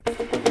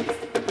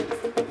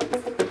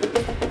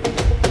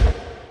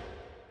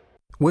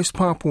West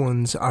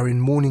Papuans are in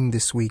mourning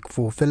this week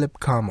for Philip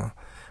Khama,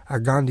 a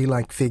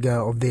Gandhi-like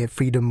figure of their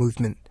freedom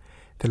movement.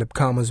 Philip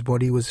Khama's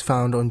body was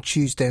found on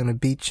Tuesday on a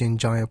beach in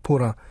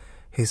Jayapura.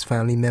 His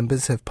family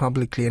members have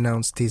publicly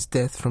announced his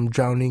death from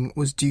drowning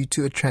was due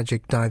to a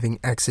tragic diving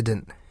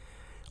accident.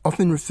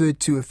 Often referred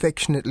to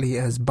affectionately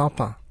as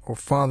Bapa or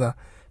Father,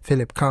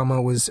 Philip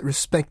Khama was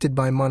respected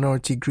by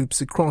minority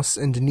groups across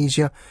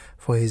Indonesia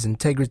for his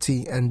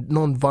integrity and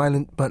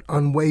non-violent but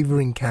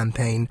unwavering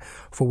campaign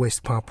for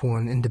West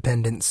Papuan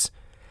independence.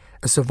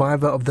 A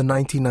survivor of the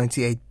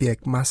 1998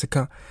 Biak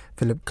massacre,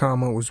 Philip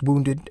Khama was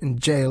wounded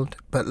and jailed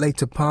but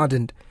later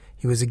pardoned.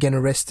 He was again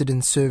arrested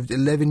and served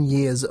 11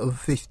 years of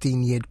a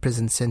 15-year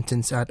prison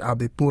sentence at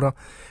Abipura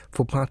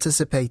for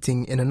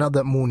participating in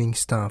another Morning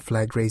Star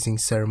flag-raising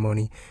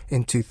ceremony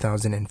in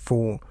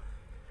 2004.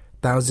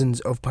 Thousands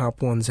of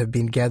Papuans have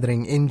been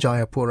gathering in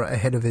Jayapura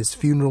ahead of his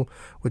funeral,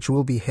 which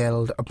will be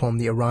held upon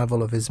the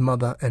arrival of his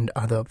mother and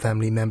other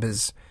family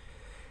members.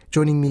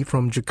 Joining me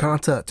from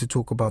Jakarta to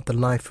talk about the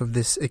life of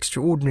this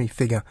extraordinary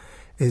figure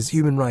is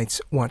Human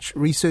Rights Watch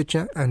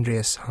researcher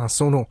Andreas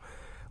Harsono.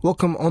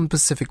 Welcome on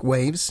Pacific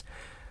Waves.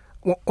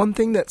 One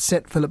thing that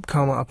set Philip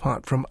Khama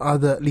apart from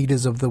other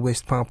leaders of the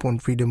West Papuan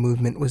freedom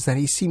movement was that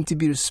he seemed to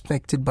be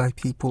respected by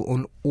people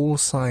on all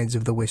sides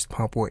of the West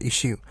Papua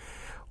issue.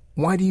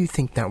 Why do you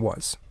think that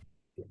was?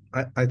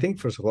 I think,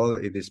 first of all,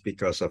 it is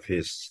because of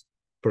his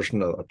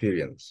personal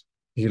appearance.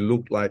 He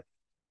looked like,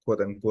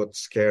 quote-unquote,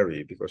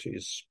 scary because he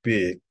is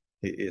big.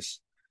 He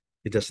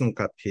doesn't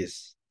cut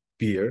his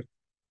beard.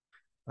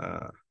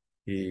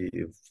 He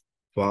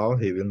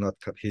vowed he will not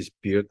cut his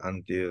beard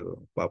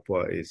until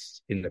Papua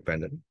is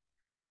independent.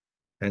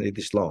 And it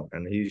is long.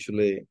 And he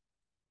usually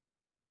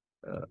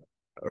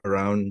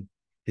around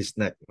his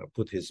neck,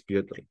 put his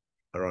beard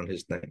around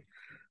his neck.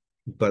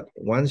 But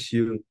once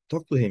you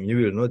talk to him, you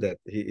will know that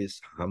he is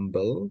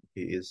humble,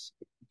 he is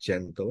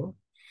gentle,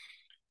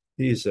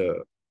 he is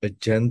a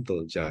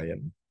gentle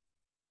giant,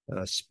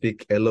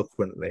 speak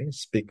eloquently,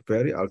 speak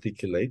very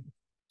articulate,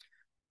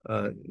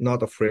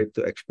 not afraid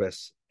to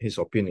express his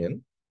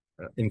opinion,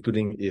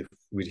 including if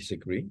we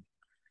disagree.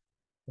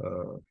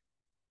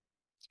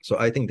 So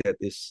I think that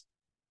is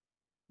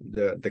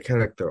the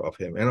character of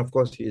him. And of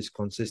course, he is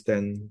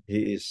consistent,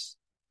 he's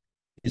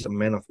a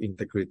man of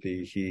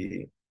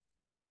integrity.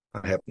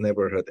 I have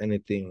never heard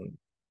anything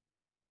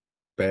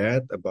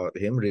bad about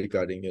him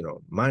regarding,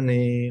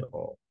 money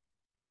or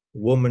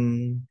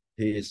woman.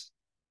 He is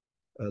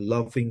a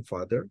loving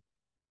father.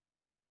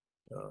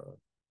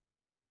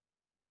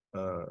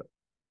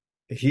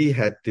 He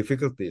had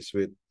difficulties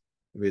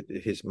with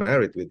his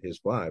marriage with his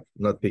wife,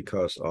 not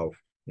because of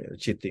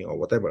cheating or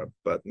whatever,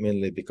 but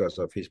mainly because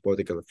of his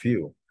political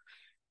view.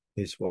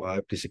 His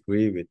wife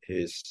disagreed with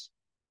his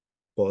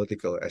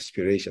political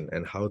aspiration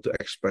and how to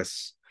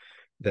express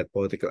that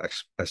political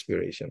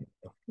aspiration,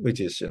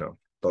 which is,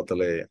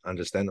 totally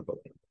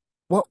understandable.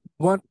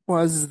 What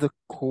was the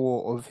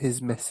core of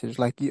his message?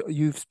 Like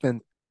you've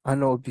spent, I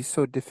know it'd be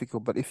so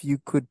difficult, but if you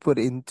could put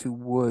into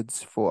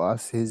words for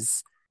us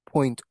his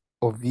point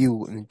of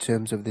view in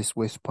terms of this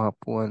West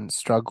Papuan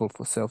struggle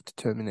for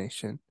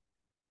self-determination.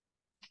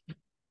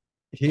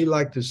 He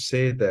liked to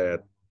say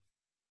that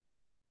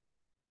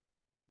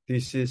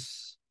this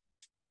is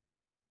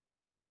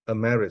a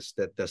marriage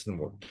that doesn't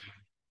work.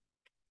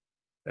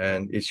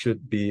 And it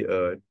should be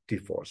a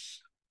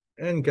divorce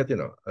and get,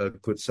 a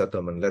good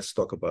settlement. Let's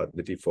talk about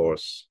the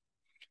divorce.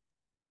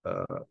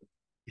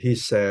 He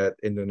said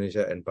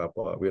Indonesia and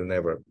Papua will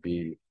never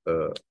be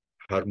a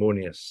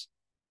harmonious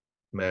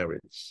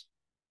marriage.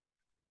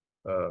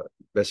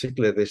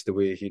 Basically, that's the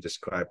way he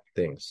described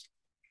things.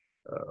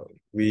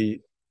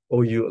 We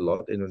owe you a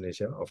lot,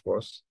 Indonesia, of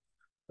course,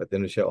 but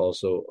Indonesia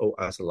also owe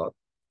us a lot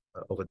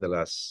over the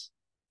last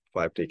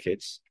 5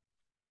 decades.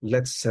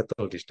 Let's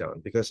settle this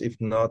down, because if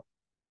not,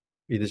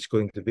 it is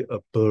going to be a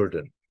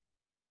burden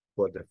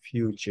for the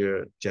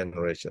future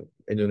generation.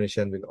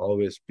 Indonesian will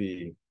always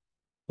be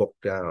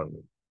bogged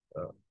down,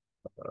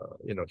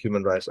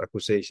 human rights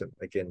accusation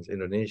against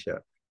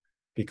Indonesia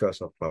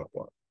because of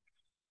Papua.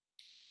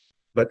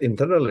 But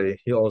internally,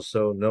 he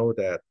also know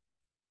that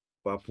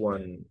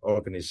Papuan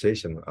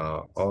organizations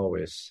are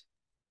always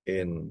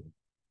in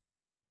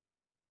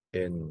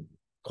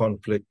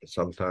conflict,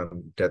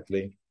 sometimes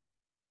deadly,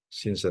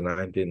 since the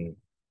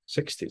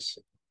 1960s.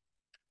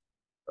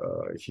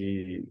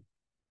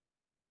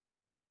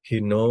 He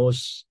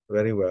knows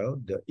very well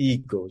the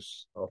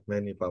egos of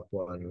many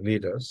Papuan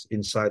leaders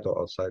inside or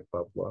outside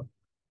Papua.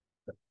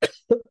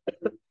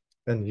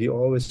 And he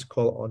always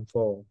call on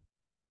for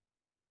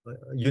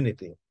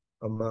unity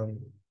among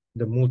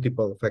the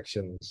multiple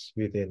factions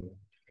within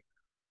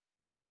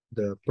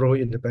the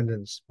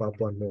pro-independence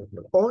Papuan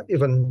movement, or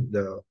even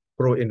the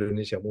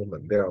pro-Indonesia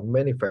movement. There are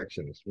many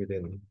factions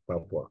within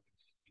Papua.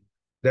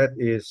 That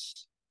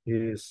is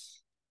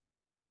his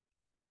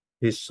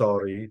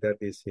sorry, that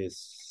is his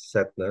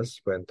sadness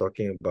when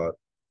talking about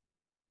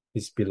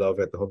his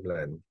beloved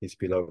homeland, his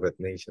beloved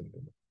nation.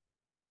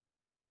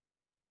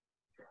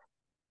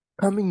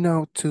 Coming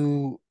now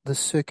to the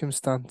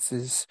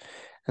circumstances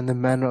and the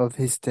manner of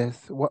his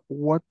death,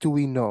 what do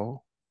we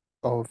know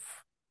of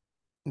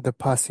the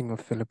passing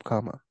of Philip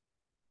Khama?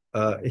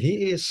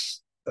 He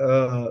is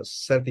a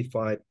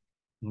certified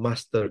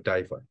master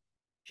diver.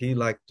 He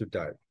liked to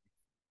dive,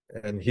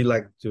 and he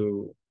liked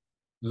to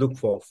look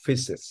for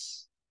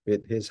fishes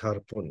with his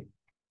harpoon.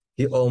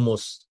 He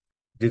almost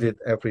did it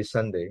every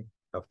Sunday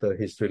after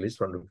his release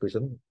from the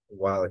prison,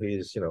 while he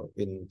is,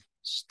 in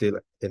still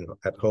in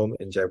at home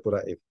in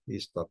Jayapura if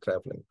he's not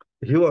traveling.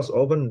 He was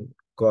often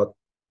got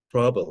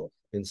trouble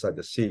inside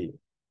the sea.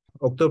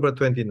 October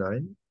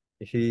 29,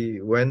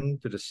 he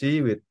went to the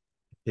sea with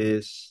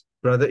his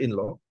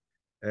brother-in-law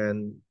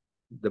and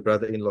the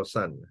brother-in-law's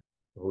son,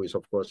 who is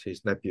of course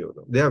his nephew.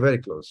 They are very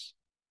close.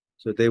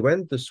 So they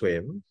went to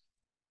swim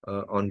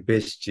on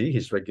Base G,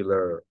 his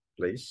regular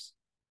place.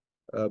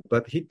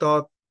 But he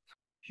thought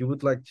he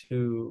would like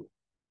to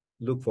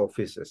look for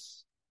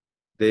fishes.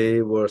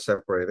 They were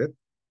separated.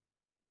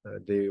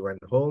 They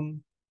went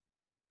home,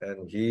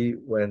 and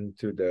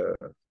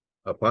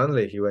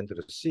apparently he went to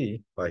the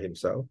sea by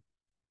himself,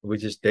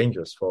 which is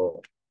dangerous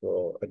for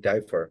a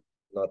diver,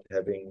 not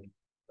having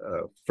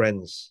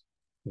friends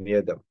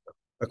near them.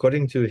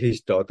 According to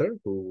his daughter,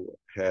 who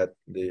had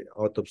the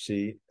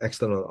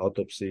external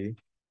autopsy,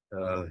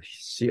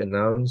 she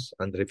announced,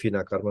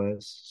 Andrefina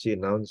Karmas, she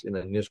announced in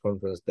a news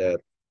conference that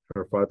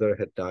her father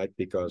had died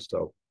because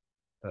of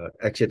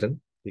accident,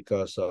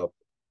 because of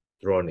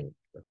drowning.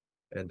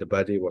 And the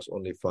body was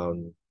only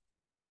found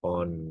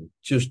on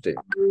Tuesday,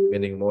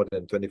 meaning more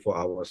than 24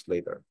 hours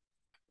later.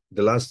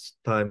 The last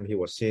time he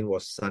was seen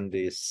was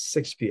Sunday,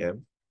 6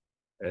 p.m.,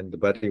 and the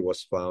body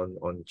was found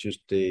on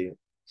Tuesday,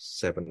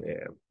 7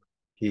 a.m.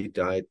 He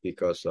died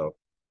because of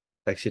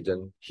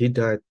accident. He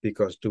died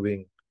because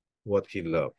doing what he loved.